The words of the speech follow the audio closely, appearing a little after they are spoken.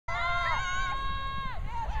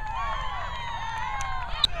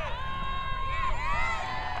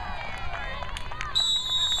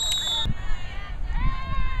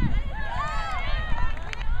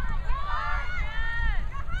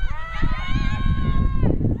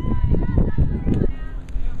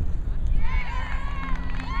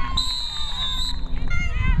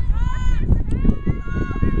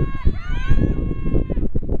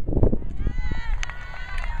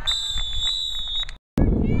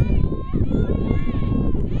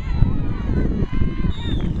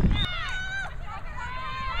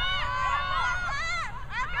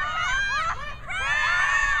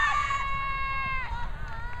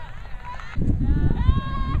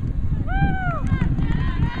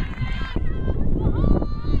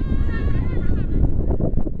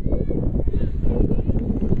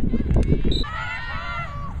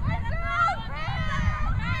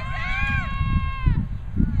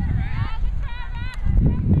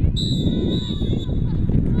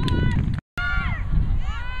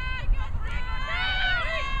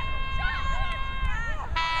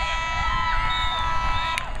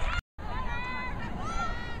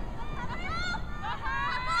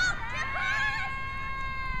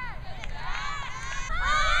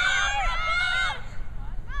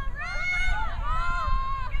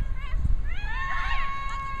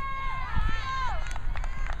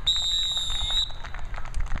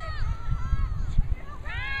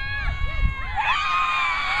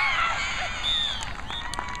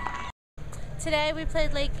Today we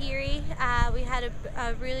played Lake Erie. We had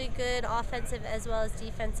a really good offensive as well as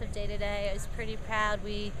defensive day today. I was pretty proud.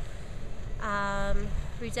 We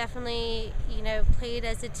definitely, played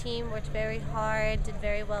as a team, worked very hard, did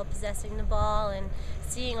very well possessing the ball and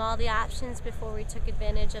seeing all the options before we took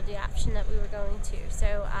advantage of the option that we were going to.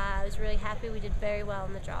 So I was really happy. We did very well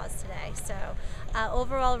in the draws today. So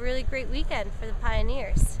overall, really great weekend for the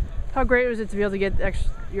Pioneers. How great was it to be able to get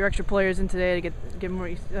your extra players in today to get more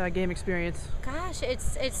game experience? Gosh,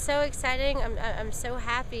 it's so exciting. I'm so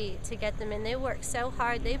happy to get them in. They work so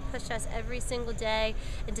hard. They push us every single day,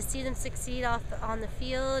 and to see them succeed on the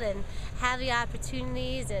field and have the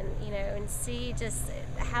opportunities and and see just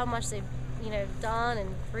how much they've done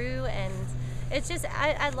and grew, and it's just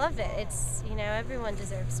I love it. It's everyone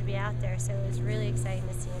deserves to be out there, so it was really exciting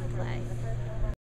to see them play.